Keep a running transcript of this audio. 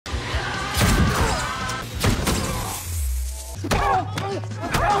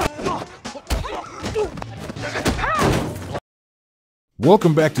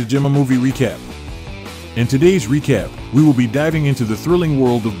Welcome back to Gemma Movie Recap. In today's recap, we will be diving into the thrilling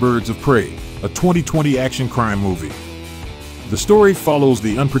world of Birds of Prey, a 2020 action crime movie. The story follows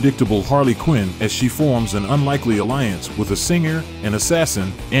the unpredictable Harley Quinn as she forms an unlikely alliance with a singer, an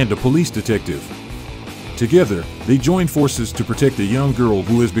assassin, and a police detective. Together, they join forces to protect a young girl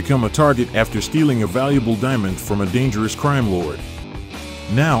who has become a target after stealing a valuable diamond from a dangerous crime lord.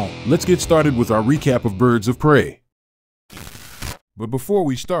 Now, let's get started with our recap of Birds of Prey. But before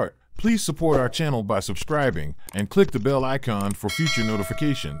we start, please support our channel by subscribing and click the bell icon for future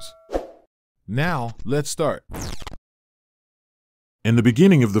notifications. Now, let's start. In the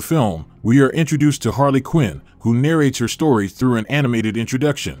beginning of the film, we are introduced to Harley Quinn, who narrates her story through an animated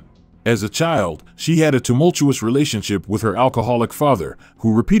introduction. As a child, she had a tumultuous relationship with her alcoholic father,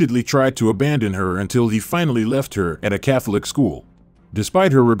 who repeatedly tried to abandon her until he finally left her at a Catholic school.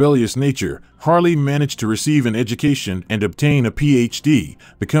 Despite her rebellious nature, Harley managed to receive an education and obtain a PhD,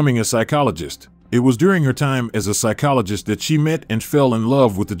 becoming a psychologist. It was during her time as a psychologist that she met and fell in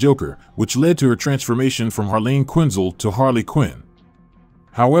love with the Joker, which led to her transformation from Harleen Quinzel to Harley Quinn.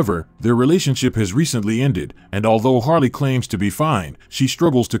 However, their relationship has recently ended, and although Harley claims to be fine, she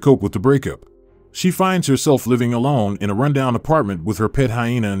struggles to cope with the breakup. She finds herself living alone in a rundown apartment with her pet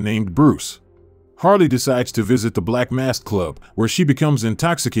hyena named Bruce. Harley decides to visit the Black Mask Club, where she becomes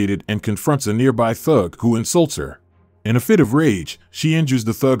intoxicated and confronts a nearby thug who insults her. In a fit of rage, she injures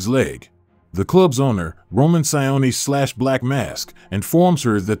the thug's leg. The club's owner, Roman Sionis/Black Mask, informs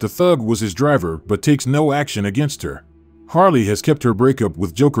her that the thug was his driver but takes no action against her. Harley has kept her breakup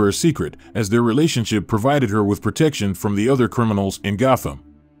with Joker a secret, as their relationship provided her with protection from the other criminals in Gotham.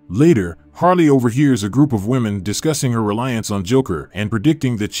 Later, Harley overhears a group of women discussing her reliance on Joker and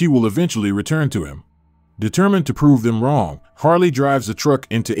predicting that she will eventually return to him. Determined to prove them wrong, Harley drives a truck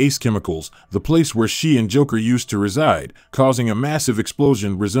into Ace Chemicals, the place where she and Joker used to reside, causing a massive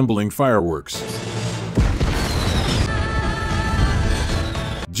explosion resembling fireworks.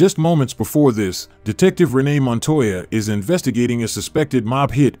 Just moments before this, Detective Renee Montoya is investigating a suspected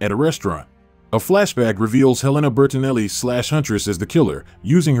mob hit at a restaurant. A flashback reveals Helena Bertinelli/Huntress as the killer,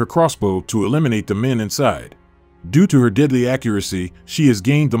 using her crossbow to eliminate the men inside. Due to her deadly accuracy, she has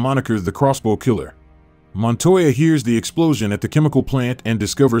gained the moniker the Crossbow Killer. Montoya hears the explosion at the chemical plant and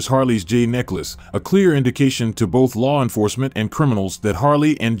discovers Harley's J necklace, a clear indication to both law enforcement and criminals that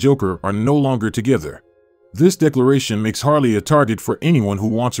Harley and Joker are no longer together. This declaration makes Harley a target for anyone who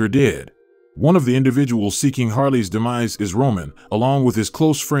wants her dead. One of the individuals seeking Harley's demise is Roman, along with his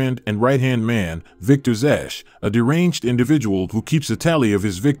close friend and right-hand man, Victor Zash, a deranged individual who keeps a tally of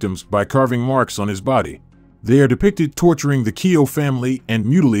his victims by carving marks on his body. They are depicted torturing the Keogh family and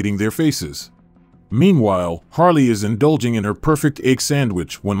mutilating their faces. Meanwhile, Harley is indulging in her perfect egg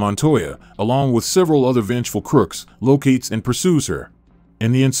sandwich when Montoya, along with several other vengeful crooks, locates and pursues her.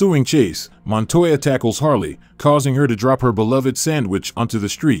 In the ensuing chase, Montoya tackles Harley, causing her to drop her beloved sandwich onto the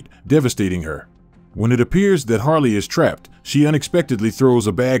street, devastating her. When it appears that Harley is trapped, she unexpectedly throws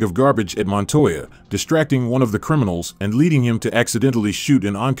a bag of garbage at Montoya, distracting one of the criminals and leading him to accidentally shoot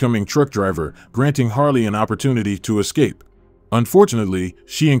an oncoming truck driver, granting Harley an opportunity to escape. Unfortunately,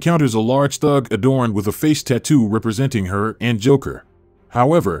 she encounters a large thug adorned with a face tattoo representing her and Joker.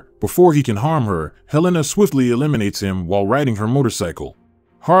 However, before he can harm her, Helena swiftly eliminates him while riding her motorcycle.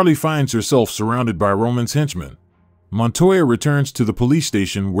 Harley finds herself surrounded by Roman's henchmen. Montoya returns to the police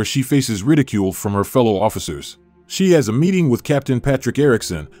station where she faces ridicule from her fellow officers. She has a meeting with Captain Patrick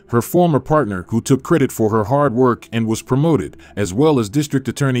Erickson, her former partner who took credit for her hard work and was promoted, as well as District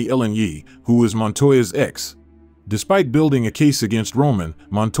Attorney Ellen Yee, who is Montoya's ex. Despite building a case against Roman,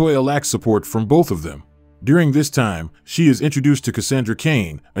 Montoya lacks support from both of them. During this time, she is introduced to Cassandra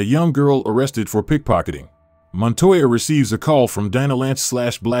Cain, a young girl arrested for pickpocketing. Montoya receives a call from Dinah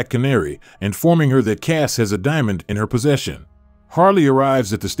Lance/Black Canary, informing her that Cass has a diamond in her possession. Harley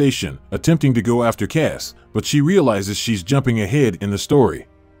arrives at the station, attempting to go after Cass, but she realizes she's jumping ahead in the story.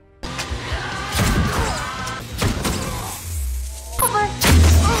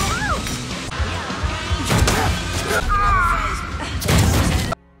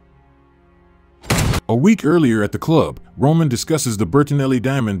 A week earlier at the club, Roman discusses the Bertinelli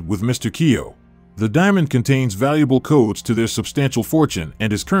diamond with Mr. Keogh. The diamond contains valuable codes to their substantial fortune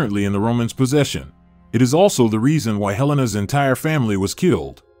and is currently in the Romans' possession. It is also the reason why Helena's entire family was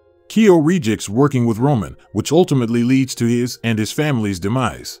killed. Keogh rejects working with Roman, which ultimately leads to his and his family's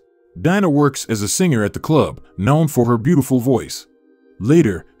demise. Dinah works as a singer at the club, known for her beautiful voice.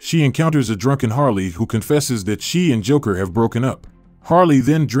 Later, she encounters a drunken Harley who confesses that she and Joker have broken up. Harley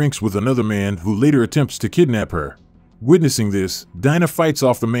then drinks with another man who later attempts to kidnap her. Witnessing this, Dinah fights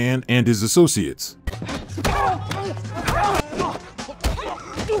off the man and his associates.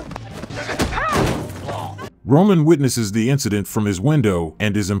 Roman witnesses the incident from his window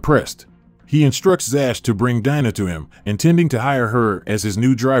and is impressed. He instructs Zash to bring Dinah to him, intending to hire her as his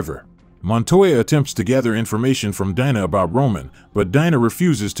new driver. Montoya attempts to gather information from Dinah about Roman, but Dinah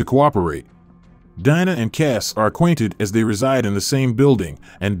refuses to cooperate. Dinah and Cass are acquainted as they reside in the same building,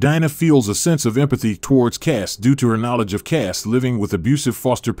 and Dinah feels a sense of empathy towards Cass due to her knowledge of Cass living with abusive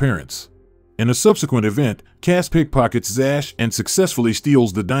foster parents. In a subsequent event, Cass pickpockets Zash and successfully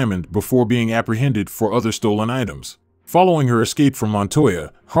steals the diamond before being apprehended for other stolen items. Following her escape from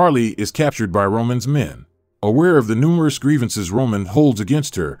Montoya, Harley is captured by Roman's men. Aware of the numerous grievances Roman holds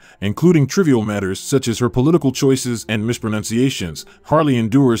against her, including trivial matters such as her political choices and mispronunciations, Harley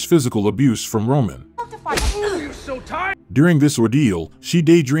endures physical abuse from Roman. During this ordeal, she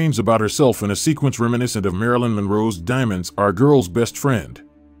daydreams about herself in a sequence reminiscent of Marilyn Monroe's "Diamonds Are a Girl's Best Friend."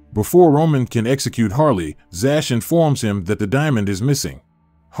 Before Roman can execute Harley, Zash informs him that the diamond is missing.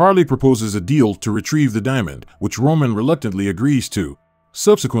 Harley proposes a deal to retrieve the diamond, which Roman reluctantly agrees to.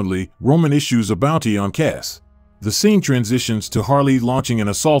 Subsequently, Roman issues a bounty on Cass. The scene transitions to Harley launching an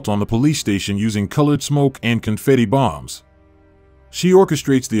assault on the police station using colored smoke and confetti bombs. She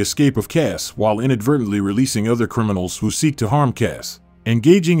orchestrates the escape of Cass while inadvertently releasing other criminals who seek to harm Cass.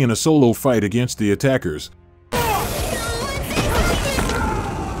 Engaging in a solo fight against the attackers,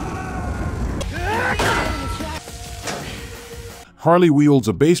 Harley wields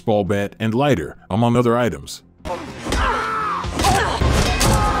a baseball bat and lighter, among other items.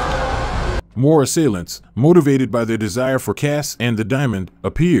 More assailants, motivated by their desire for Cass and the diamond,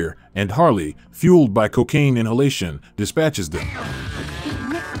 appear, and Harley, fueled by cocaine inhalation, dispatches them.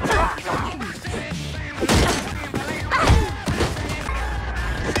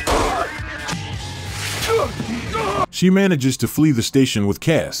 She manages to flee the station with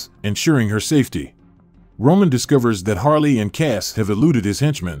Cass, ensuring her safety. Roman discovers that Harley and Cass have eluded his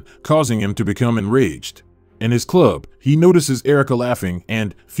henchmen, causing him to become enraged. In his club, he notices Erica laughing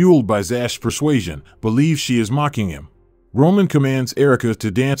and, fueled by Zash's persuasion, believes she is mocking him. Roman commands Erica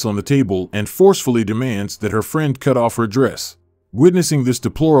to dance on the table and forcefully demands that her friend cut off her dress. Witnessing this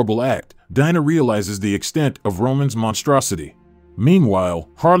deplorable act, Dinah realizes the extent of Roman's monstrosity. Meanwhile,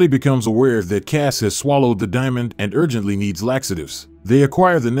 Harley becomes aware that Cass has swallowed the diamond and urgently needs laxatives. They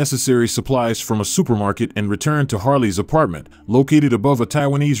acquire the necessary supplies from a supermarket and return to Harley's apartment, located above a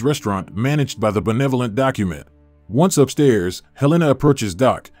Taiwanese restaurant managed by the benevolent Document. Once upstairs, Helena approaches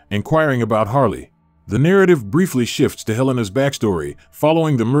Doc, inquiring about Harley. The narrative briefly shifts to Helena's backstory.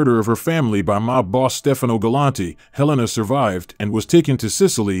 Following the murder of her family by mob boss Stefano Galante, Helena survived and was taken to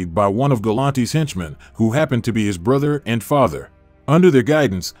Sicily by one of Galante's henchmen, who happened to be his brother and father. Under their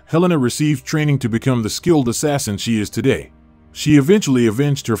guidance, Helena received training to become the skilled assassin she is today. She eventually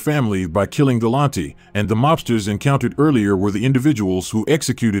avenged her family by killing Galante, and the mobsters encountered earlier were the individuals who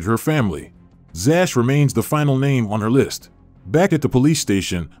executed her family. Zash remains the final name on her list. Back at the police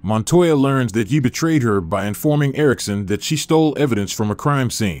station, Montoya learns that he betrayed her by informing Erickson that she stole evidence from a crime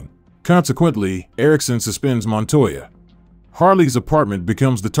scene. Consequently, Erickson suspends Montoya. Harley's apartment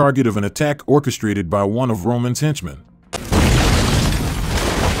becomes the target of an attack orchestrated by one of Roman's henchmen.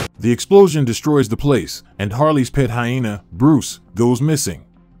 The explosion destroys the place, and Harley's pet hyena, Bruce, goes missing.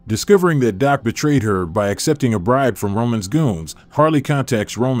 Discovering that Doc betrayed her by accepting a bribe from Roman's goons, Harley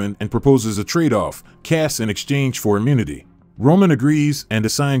contacts Roman and proposes a trade-off, Cass in exchange for immunity. Roman agrees and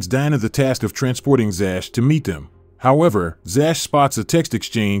assigns Dinah the task of transporting Zash to meet them. However, Zash spots a text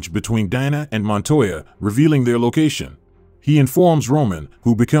exchange between Dinah and Montoya, revealing their location. He informs Roman,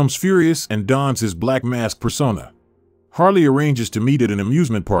 who becomes furious and dons his black mask persona. Harley arranges to meet at an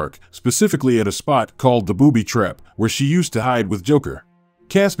amusement park, specifically at a spot called the Booby Trap, where she used to hide with Joker.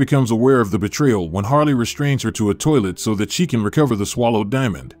 Cass becomes aware of the betrayal when Harley restrains her to a toilet so that she can recover the swallowed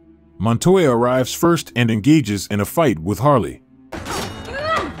diamond. Montoya arrives first and engages in a fight with Harley.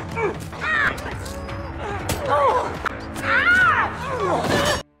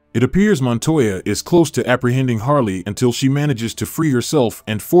 It appears Montoya is close to apprehending Harley until she manages to free herself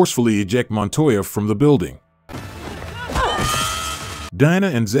and forcefully eject Montoya from the building. Dinah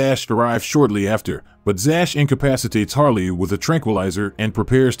and Zash arrive shortly after, but Zash incapacitates Harley with a tranquilizer and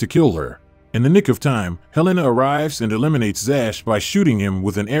prepares to kill her. In the nick of time, Helena arrives and eliminates Zash by shooting him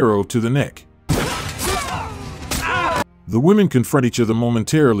with an arrow to the neck. The women confront each other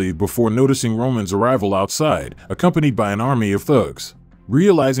momentarily before noticing Roman's arrival outside, accompanied by an army of thugs.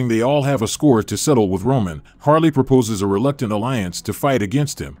 Realizing they all have a score to settle with Roman, Harley proposes a reluctant alliance to fight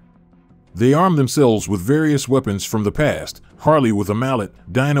against him. They arm themselves with various weapons from the past, Harley with a mallet,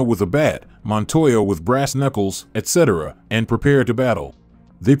 Dinah with a bat, Montoya with brass knuckles, etc., and prepare to battle.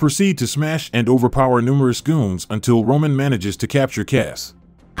 They proceed to smash and overpower numerous goons until Roman manages to capture Cass.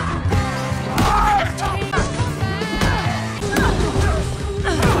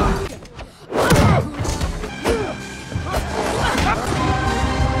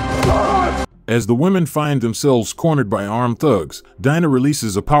 As the women find themselves cornered by armed thugs, Dinah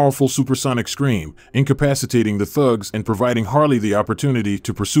releases a powerful supersonic scream, incapacitating the thugs and providing Harley the opportunity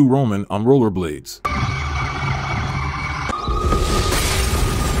to pursue Roman on rollerblades.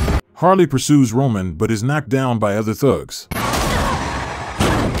 Harley pursues Roman but is knocked down by other thugs.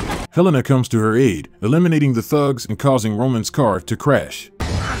 Helena comes to her aid, eliminating the thugs and causing Roman's car to crash.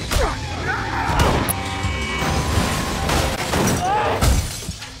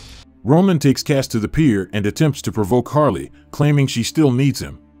 Roman takes Cass to the pier and attempts to provoke Harley, claiming she still needs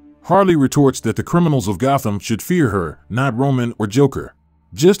him. Harley retorts that the criminals of Gotham should fear her, not Roman or Joker.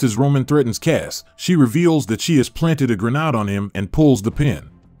 Just as Roman threatens Cass, she reveals that she has planted a grenade on him and pulls the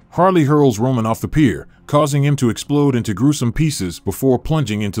pin. Harley hurls Roman off the pier, causing him to explode into gruesome pieces before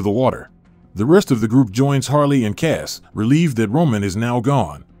plunging into the water. The rest of the group joins Harley and Cass, relieved that Roman is now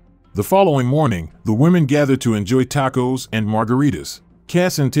gone. The following morning, the women gather to enjoy tacos and margaritas.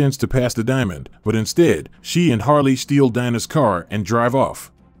 Cass intends to pass the diamond, but instead, she and Harley steal Dinah's car and drive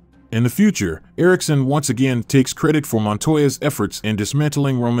off. In the future, Erickson once again takes credit for Montoya's efforts in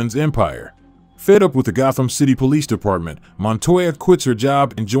dismantling Roman's empire. Fed up with the Gotham City Police Department, Montoya quits her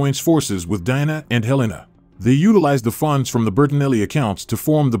job and joins forces with Dinah and Helena. They utilize the funds from the Bertinelli accounts to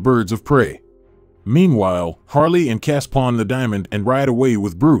form the Birds of Prey. Meanwhile, Harley and Cass pawn the diamond and ride away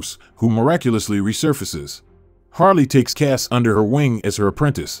with Bruce, who miraculously resurfaces. Harley takes Cass under her wing as her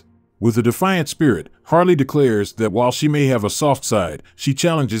apprentice. With a defiant spirit, Harley declares that while she may have a soft side, she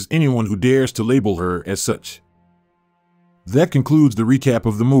challenges anyone who dares to label her as such. That concludes the recap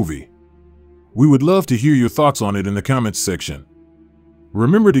of the movie. We would love to hear your thoughts on it in the comments section.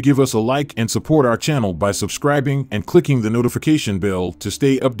 Remember to give us a like and support our channel by subscribing and clicking the notification bell to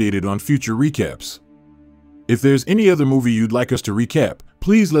stay updated on future recaps. If there's any other movie you'd like us to recap,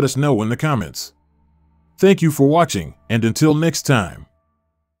 please let us know in the comments. Thank you for watching, and until next time.